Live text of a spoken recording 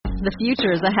The future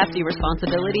is a hefty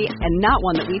responsibility and not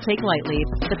one that we take lightly.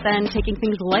 But then, taking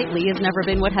things lightly has never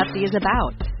been what Hefty is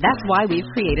about. That's why we've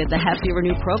created the Hefty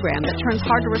Renew program that turns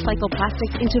hard-to-recycle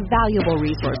plastics into valuable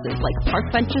resources like park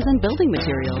benches and building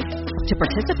materials. To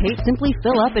participate, simply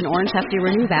fill up an orange Hefty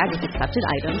Renew bag with accepted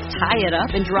items, tie it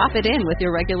up, and drop it in with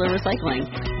your regular recycling.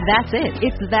 That's it.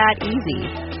 It's that easy.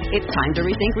 It's time to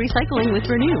rethink recycling with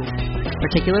Renew.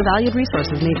 Particular valued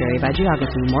resources may vary by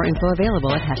geography. More info available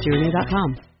at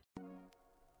heftyrenew.com.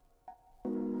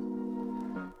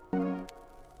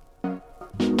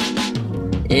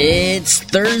 It's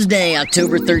Thursday,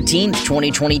 October 13th,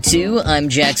 2022. I'm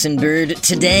Jackson Bird.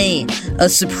 Today, a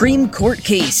Supreme Court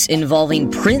case involving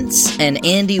Prince and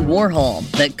Andy Warhol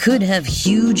that could have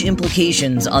huge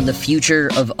implications on the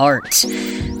future of art.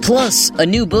 Plus, a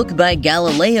new book by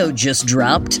Galileo just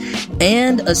dropped,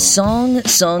 and a song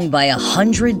sung by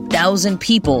 100,000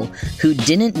 people who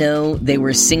didn't know they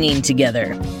were singing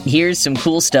together. Here's some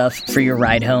cool stuff for your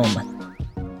ride home.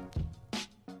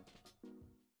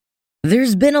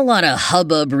 There's been a lot of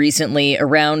hubbub recently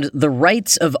around the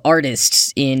rights of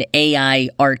artists in AI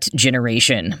art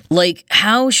generation. Like,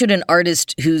 how should an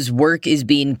artist whose work is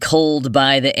being culled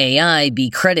by the AI be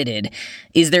credited?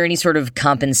 Is there any sort of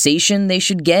compensation they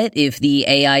should get if the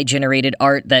AI-generated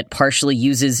art that partially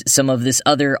uses some of this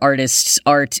other artist's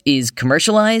art is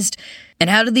commercialized? And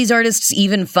how do these artists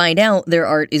even find out their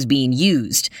art is being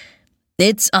used?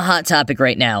 It's a hot topic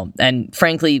right now, and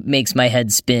frankly makes my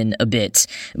head spin a bit.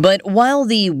 But while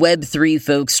the Web3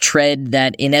 folks tread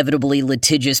that inevitably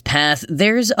litigious path,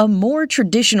 there's a more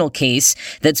traditional case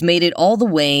that's made it all the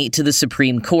way to the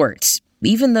Supreme Court,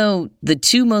 even though the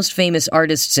two most famous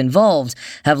artists involved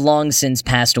have long since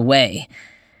passed away.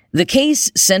 The case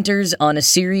centers on a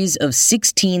series of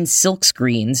 16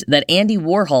 silkscreens that Andy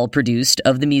Warhol produced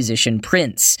of the musician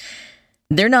Prince.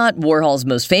 They're not Warhol's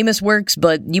most famous works,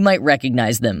 but you might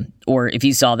recognize them. Or if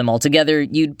you saw them all together,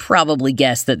 you'd probably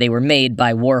guess that they were made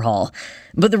by Warhol.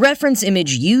 But the reference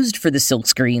image used for the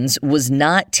silkscreens was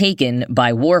not taken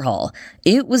by Warhol.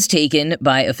 It was taken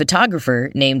by a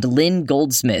photographer named Lynn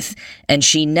Goldsmith, and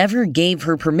she never gave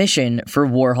her permission for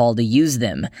Warhol to use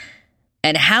them.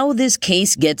 And how this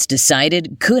case gets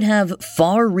decided could have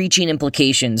far-reaching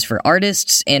implications for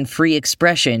artists and free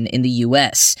expression in the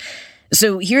U.S.,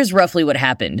 So here's roughly what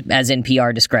happened, as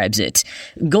NPR describes it.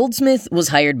 Goldsmith was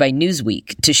hired by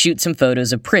Newsweek to shoot some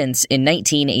photos of Prince in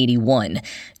 1981.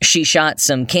 She shot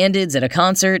some candids at a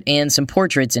concert and some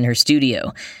portraits in her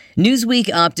studio.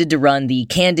 Newsweek opted to run the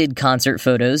candid concert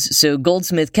photos, so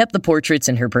Goldsmith kept the portraits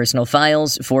in her personal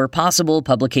files for possible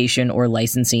publication or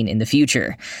licensing in the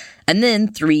future. And then,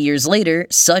 3 years later,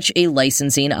 such a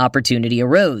licensing opportunity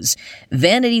arose.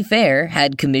 Vanity Fair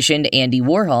had commissioned Andy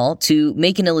Warhol to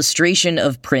make an illustration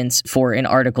of Prince for an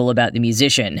article about the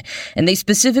musician, and they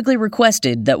specifically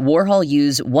requested that Warhol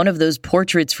use one of those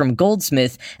portraits from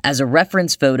Goldsmith as a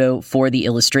reference photo for the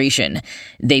illustration.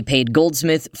 They paid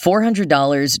Goldsmith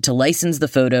 $400 to license the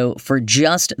photo for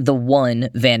just the one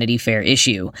Vanity Fair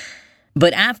issue.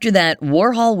 But after that,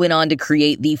 Warhol went on to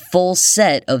create the full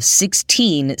set of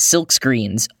 16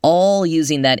 silkscreens, all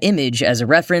using that image as a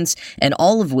reference, and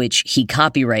all of which he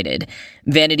copyrighted.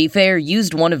 Vanity Fair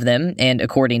used one of them, and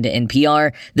according to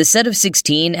NPR, the set of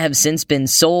 16 have since been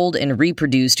sold and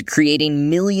reproduced, creating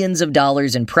millions of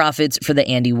dollars in profits for the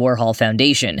Andy Warhol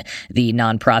Foundation, the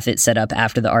nonprofit set up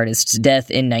after the artist's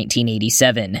death in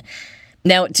 1987.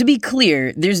 Now, to be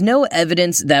clear, there's no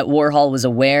evidence that Warhol was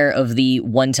aware of the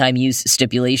one-time use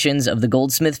stipulations of the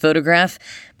Goldsmith photograph,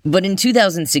 but in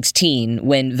 2016,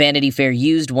 when Vanity Fair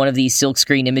used one of these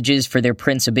silkscreen images for their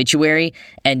Prince obituary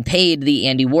and paid the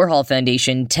Andy Warhol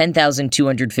Foundation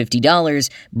 $10,250,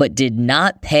 but did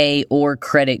not pay or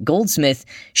credit Goldsmith,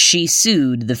 she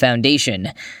sued the foundation.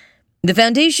 The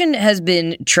foundation has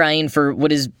been trying for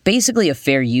what is basically a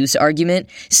fair use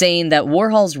argument, saying that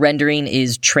Warhol's rendering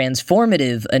is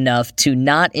transformative enough to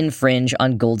not infringe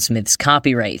on Goldsmith's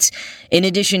copyright. In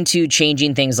addition to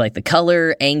changing things like the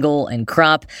color, angle, and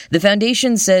crop, the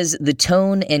foundation says the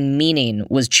tone and meaning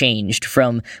was changed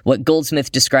from what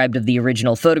Goldsmith described of the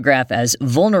original photograph as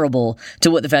vulnerable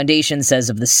to what the foundation says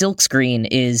of the silkscreen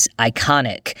is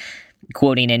iconic.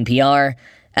 Quoting NPR,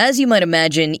 "As you might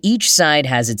imagine, each side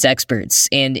has its experts,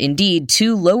 and indeed,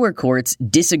 two lower courts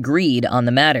disagreed on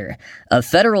the matter. A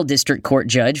federal district court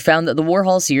judge found that the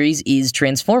Warhol series is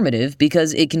transformative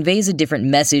because it conveys a different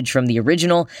message from the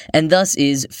original and thus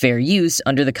is fair use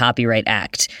under the Copyright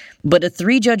Act. But a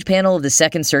 3-judge panel of the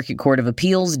Second Circuit Court of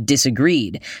Appeals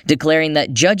disagreed, declaring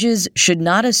that judges should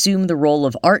not assume the role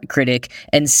of art critic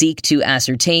and seek to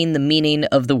ascertain the meaning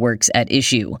of the works at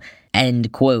issue."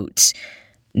 End quote.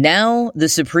 Now, the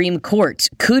Supreme Court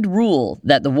could rule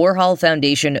that the Warhol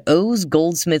Foundation owes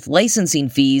Goldsmith licensing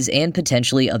fees and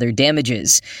potentially other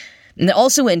damages. And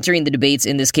also entering the debates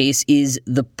in this case is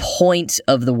the point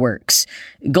of the works.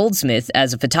 Goldsmith,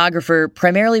 as a photographer,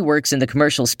 primarily works in the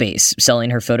commercial space, selling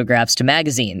her photographs to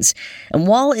magazines. And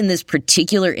while in this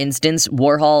particular instance,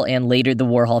 Warhol and later the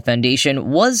Warhol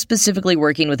Foundation was specifically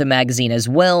working with a magazine as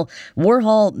well,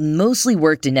 Warhol mostly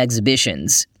worked in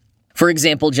exhibitions. For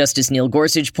example, Justice Neil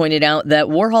Gorsuch pointed out that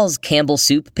Warhol's Campbell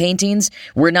Soup paintings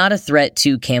were not a threat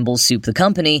to Campbell's Soup the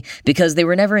company because they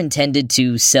were never intended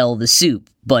to sell the soup,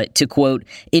 but to, quote,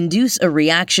 induce a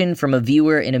reaction from a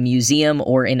viewer in a museum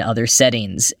or in other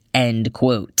settings, end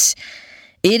quote.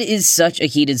 It is such a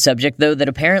heated subject, though, that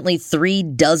apparently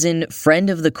 36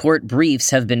 friend-of-the-court briefs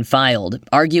have been filed,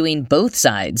 arguing both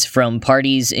sides from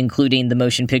parties including the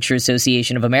Motion Picture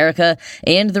Association of America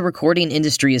and the Recording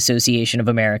Industry Association of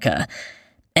America.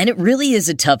 And it really is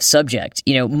a tough subject.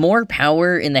 More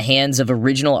power in the hands of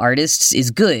original artists is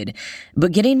good,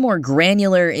 but getting more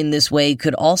granular in this way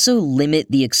could also limit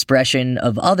the expression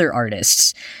of other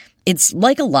artists. It's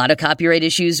like a lot of copyright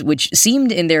issues, which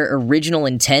seemed in their original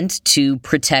intent to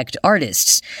protect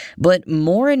artists, but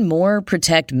more and more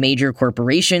protect major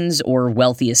corporations or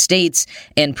wealthy estates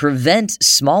and prevent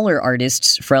smaller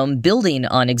artists from building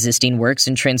on existing works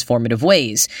in transformative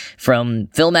ways, from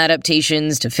film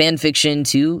adaptations to fan fiction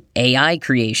to AI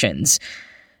creations.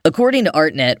 According to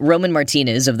ArtNet, Roman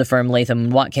Martinez of the firm Latham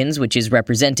 & Watkins, which is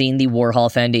representing the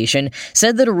Warhol Foundation,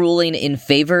 said that a ruling in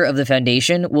favor of the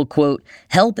foundation will, quote,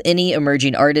 help any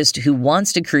emerging artist who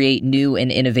wants to create new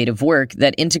and innovative work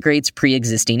that integrates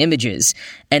pre-existing images,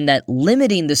 and that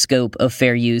limiting the scope of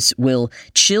fair use will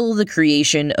chill the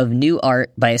creation of new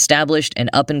art by established and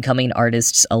up-and-coming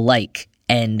artists alike,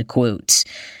 end quote.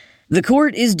 The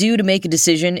court is due to make a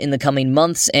decision in the coming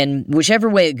months, and whichever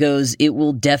way it goes, it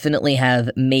will definitely have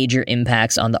major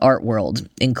impacts on the art world,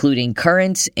 including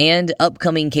current and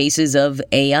upcoming cases of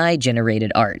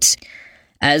AI-generated art.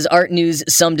 As Art News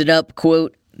summed it up,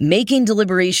 quote, making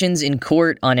deliberations in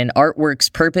court on an artwork's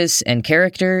purpose and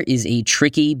character is a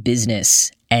tricky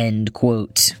business, end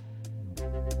quote.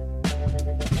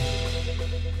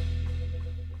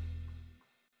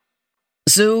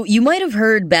 So, you might have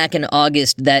heard back in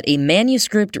August that a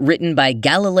manuscript written by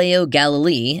Galileo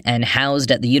Galilei and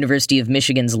housed at the University of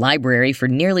Michigan's library for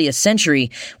nearly a century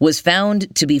was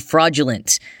found to be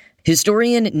fraudulent.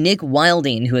 Historian Nick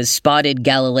Wilding, who has spotted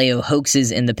Galileo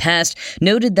hoaxes in the past,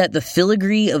 noted that the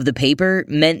filigree of the paper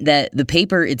meant that the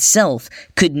paper itself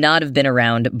could not have been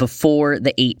around before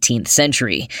the 18th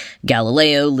century.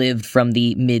 Galileo lived from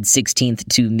the mid-16th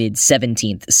to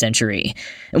mid-17th century.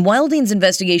 And Wilding's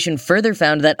investigation further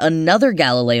found that another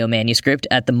Galileo manuscript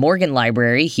at the Morgan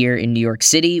Library here in New York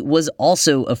City was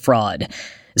also a fraud.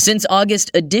 Since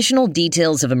August, additional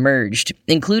details have emerged,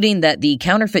 including that the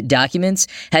counterfeit documents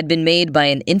had been made by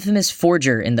an infamous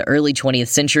forger in the early 20th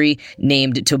century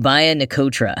named Tobiah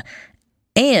Nicotra,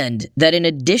 and that an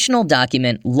additional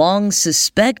document long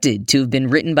suspected to have been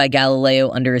written by Galileo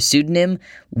under a pseudonym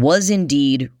was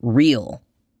indeed real.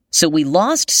 So we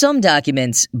lost some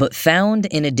documents, but found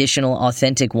an additional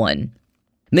authentic one.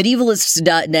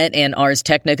 Medievalists.net and Ars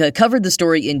Technica covered the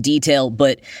story in detail,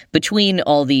 but between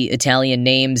all the Italian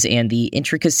names and the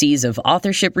intricacies of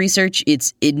authorship research,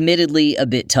 it's admittedly a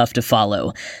bit tough to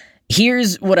follow.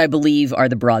 Here's what I believe are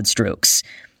the broad strokes.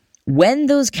 When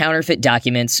those counterfeit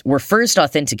documents were first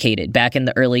authenticated back in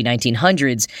the early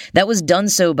 1900s, that was done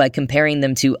so by comparing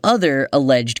them to other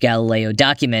alleged Galileo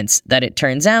documents that it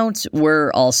turns out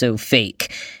were also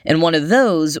fake. And one of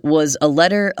those was a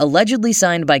letter allegedly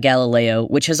signed by Galileo,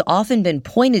 which has often been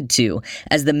pointed to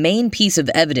as the main piece of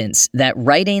evidence that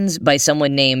writings by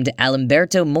someone named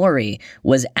Alimberto Mori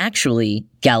was actually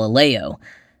Galileo.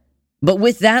 But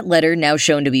with that letter now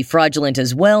shown to be fraudulent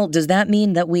as well, does that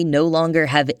mean that we no longer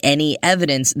have any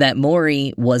evidence that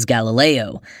Mori was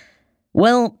Galileo?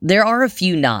 Well, there are a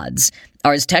few nods.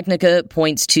 Ars Technica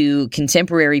points to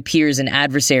contemporary peers and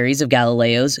adversaries of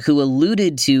Galileo's who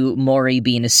alluded to Mori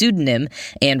being a pseudonym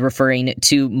and referring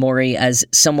to Mori as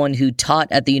someone who taught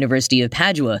at the University of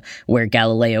Padua, where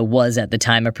Galileo was at the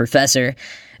time a professor.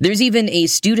 There's even a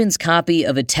student's copy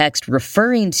of a text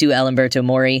referring to Alimberto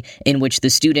Mori in which the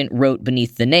student wrote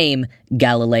beneath the name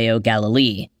Galileo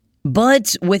Galilei.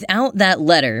 But without that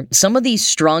letter, some of the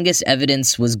strongest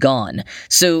evidence was gone.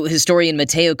 So historian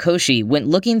Matteo Cosci went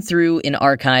looking through an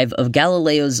archive of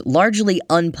Galileo's largely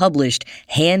unpublished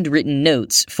handwritten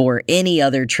notes for any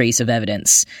other trace of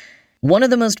evidence. One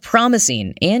of the most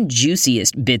promising and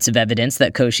juiciest bits of evidence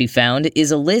that Cauchy found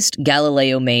is a list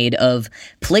Galileo made of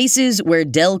places where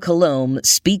Del Colombe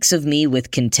speaks of me with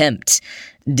contempt.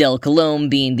 Del Colombe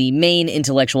being the main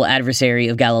intellectual adversary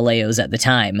of Galileo's at the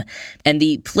time, and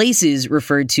the places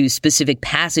referred to specific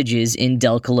passages in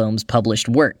Del Colombe's published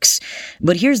works.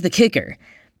 But here's the kicker.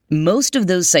 Most of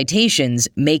those citations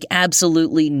make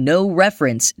absolutely no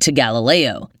reference to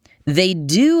Galileo. They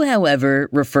do, however,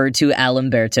 refer to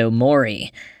Alimberto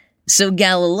Mori. So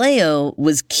Galileo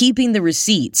was keeping the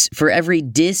receipts for every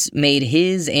diss made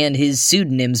his and his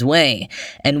pseudonym's way,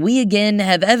 and we again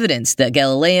have evidence that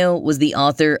Galileo was the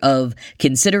author of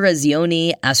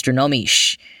Considerazioni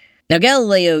Astronomiche. Now,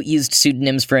 Galileo used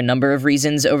pseudonyms for a number of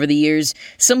reasons over the years.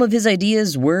 Some of his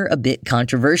ideas were a bit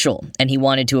controversial, and he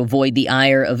wanted to avoid the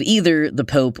ire of either the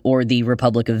Pope or the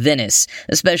Republic of Venice,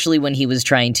 especially when he was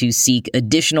trying to seek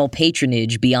additional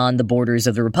patronage beyond the borders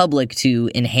of the Republic to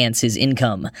enhance his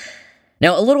income.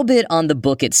 Now, a little bit on the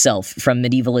book itself from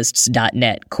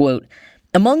medievalists.net, quote,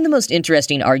 among the most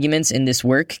interesting arguments in this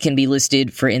work can be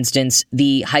listed, for instance,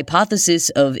 the hypothesis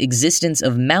of existence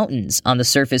of mountains on the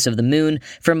surface of the moon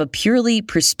from a purely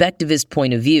perspectivist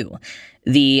point of view,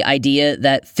 the idea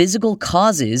that physical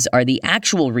causes are the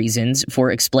actual reasons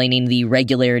for explaining the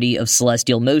regularity of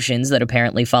celestial motions that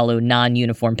apparently follow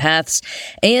non-uniform paths,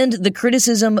 and the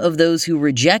criticism of those who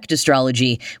reject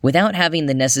astrology without having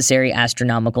the necessary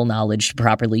astronomical knowledge to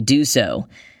properly do so.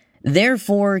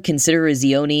 Therefore,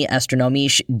 Considerazioni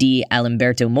Astronomiche di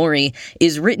Alimberto Mori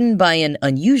is written by an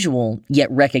unusual yet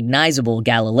recognizable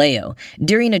Galileo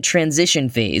during a transition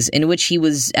phase in which he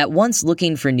was at once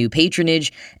looking for new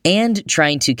patronage and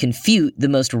trying to confute the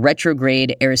most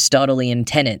retrograde Aristotelian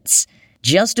tenets.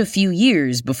 Just a few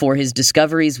years before his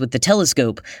discoveries with the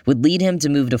telescope would lead him to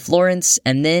move to Florence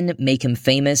and then make him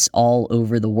famous all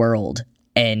over the world.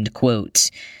 End quote.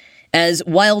 As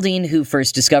Wilding, who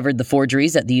first discovered the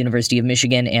forgeries at the University of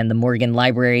Michigan and the Morgan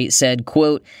Library, said,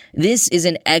 quote, this is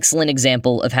an excellent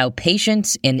example of how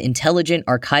patient and intelligent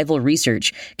archival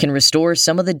research can restore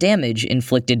some of the damage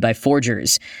inflicted by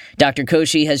forgers. Dr.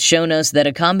 Cauchy has shown us that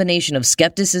a combination of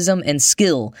skepticism and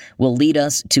skill will lead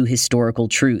us to historical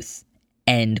truth.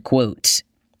 End quote.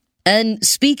 And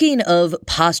speaking of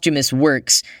posthumous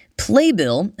works,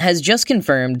 Playbill has just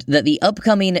confirmed that the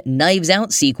upcoming Knives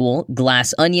Out sequel,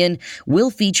 Glass Onion,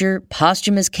 will feature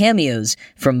posthumous cameos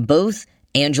from both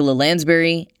Angela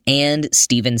Lansbury and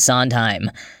Stephen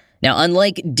Sondheim. Now,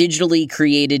 unlike digitally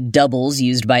created doubles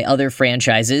used by other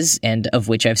franchises, and of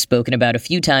which I've spoken about a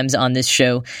few times on this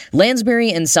show,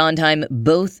 Lansbury and Sondheim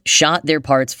both shot their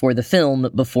parts for the film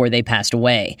before they passed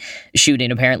away.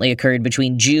 Shooting apparently occurred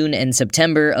between June and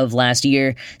September of last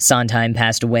year. Sondheim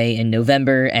passed away in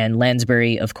November, and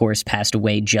Lansbury, of course, passed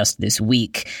away just this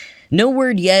week. No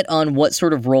word yet on what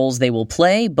sort of roles they will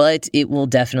play, but it will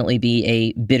definitely be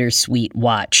a bittersweet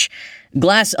watch.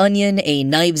 Glass Onion, a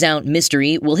Knives Out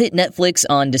mystery, will hit Netflix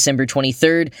on December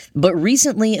 23rd, but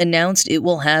recently announced it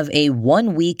will have a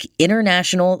one-week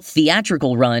international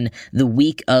theatrical run the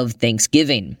week of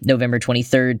Thanksgiving, November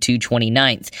 23rd to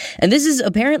 29th. And this is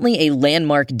apparently a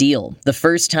landmark deal, the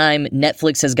first time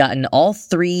Netflix has gotten all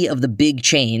three of the big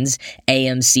chains,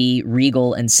 AMC,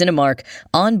 Regal, and Cinemark,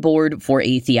 on board for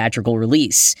a theatrical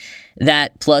release.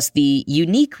 That, plus the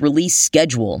unique release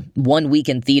schedule, 1 week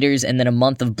in theaters and then a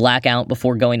month of blackout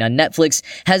before going on Netflix,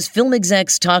 has film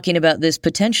execs talking about this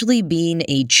potentially being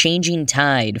a changing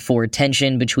tide for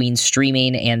tension between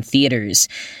streaming and theaters,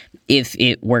 if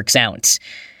it works out.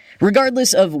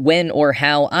 Regardless of when or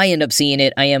how I end up seeing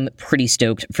it, I am pretty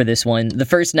stoked for this one. The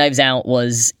first Knives Out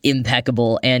was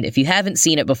impeccable, and if you haven't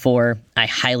seen it before, I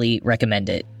highly recommend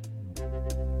it.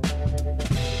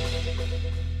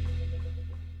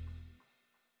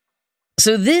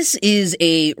 So this is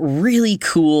a really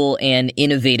cool and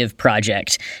innovative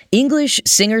project. English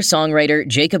singer-songwriter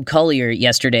Jacob Collier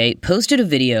yesterday posted a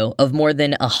video of more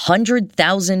than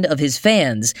 100,000 of his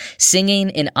fans singing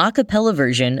an a cappella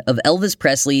version of Elvis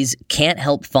Presley's Can't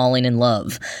Help Falling in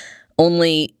Love.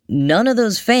 Only none of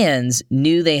those fans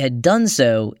knew they had done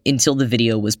so until the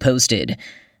video was posted.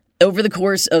 Over the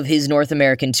course of his North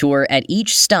American tour, at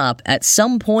each stop, at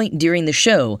some point during the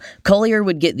show, Collier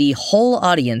would get the whole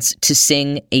audience to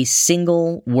sing a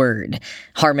single word,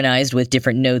 harmonized with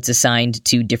different notes assigned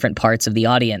to different parts of the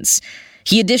audience.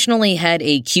 He additionally had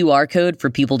a QR code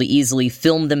for people to easily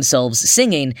film themselves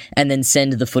singing and then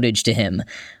send the footage to him.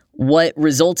 What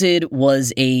resulted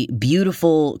was a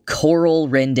beautiful choral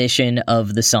rendition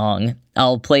of the song.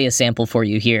 I'll play a sample for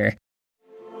you here.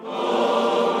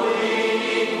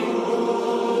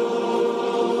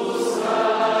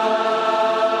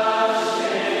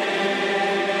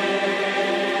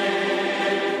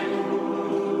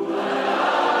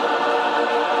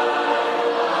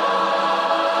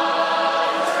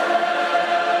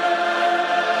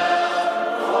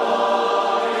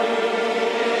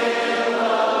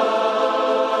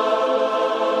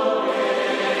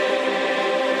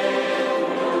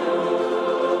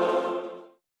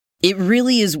 It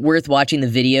really is worth watching the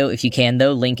video if you can,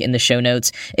 though, link in the show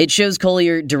notes. It shows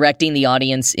Collier directing the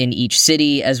audience in each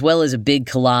city, as well as a big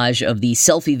collage of the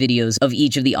selfie videos of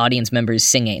each of the audience members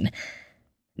singing.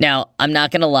 Now, I'm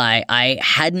not gonna lie, I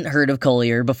hadn't heard of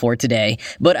Collier before today,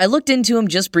 but I looked into him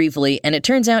just briefly, and it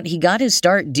turns out he got his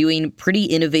start doing pretty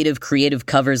innovative creative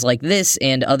covers like this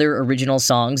and other original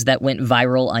songs that went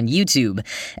viral on YouTube.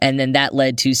 And then that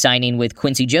led to signing with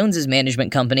Quincy Jones's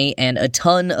management company and a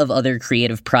ton of other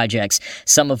creative projects,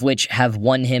 some of which have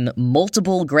won him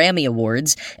multiple Grammy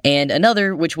Awards, and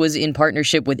another which was in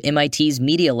partnership with MIT's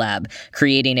Media Lab,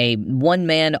 creating a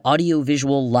one-man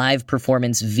audiovisual live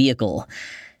performance vehicle.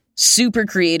 Super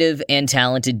creative and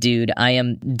talented dude. I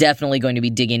am definitely going to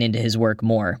be digging into his work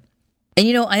more.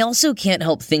 And I also can't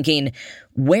help thinking,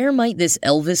 where might this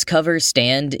Elvis cover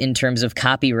stand in terms of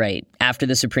copyright after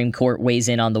the Supreme Court weighs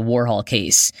in on the Warhol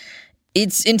case?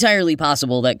 It's entirely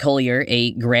possible that Collier,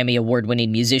 a Grammy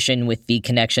Award-winning musician with the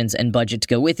connections and budget to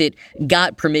go with it,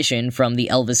 got permission from the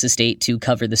Elvis estate to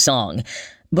cover the song.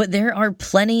 But there are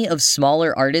plenty of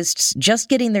smaller artists just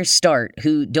getting their start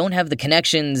who don't have the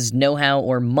connections, know-how,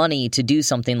 or money to do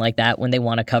something like that when they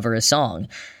want to cover a song.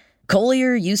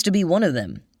 Collier used to be one of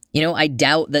them. I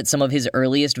doubt that some of his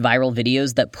earliest viral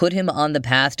videos that put him on the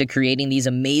path to creating these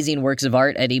amazing works of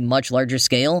art at a much larger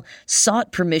scale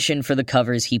sought permission for the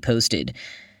covers he posted.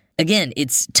 Again,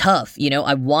 it's tough.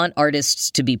 I want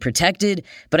artists to be protected,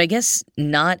 but I guess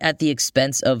not at the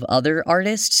expense of other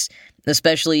artists,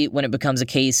 especially when it becomes a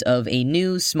case of a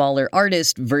new, smaller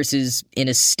artist versus in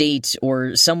a state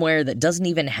or somewhere that doesn't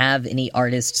even have any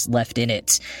artists left in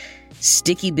it.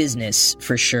 Sticky business,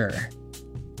 for sure.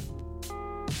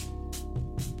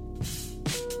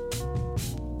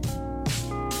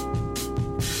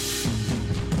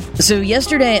 So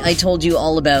yesterday I told you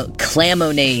all about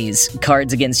Clamonase,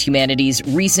 Cards Against Humanity's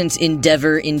recent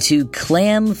endeavor into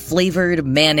clam-flavored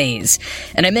mayonnaise.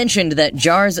 And I mentioned that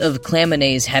jars of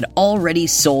Clamonase had already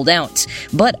sold out,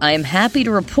 but I am happy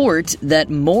to report that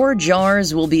more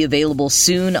jars will be available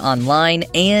soon online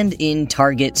and in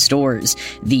Target stores,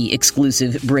 the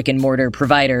exclusive brick-and-mortar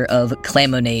provider of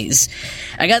Clamonase.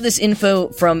 I got this info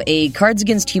from a Cards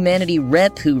Against Humanity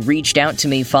rep who reached out to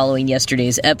me following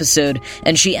yesterday's episode,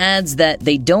 and she adds that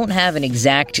they don't have an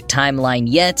exact timeline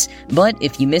yet, but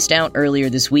if you missed out earlier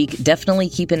this week, definitely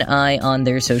keep an eye on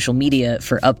their social media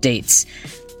for updates.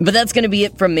 But that's going to be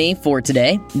it from me for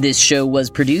today. This show was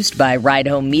produced by Ride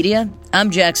Home Media.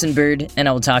 I'm Jackson Bird, and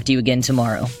I will talk to you again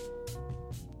tomorrow.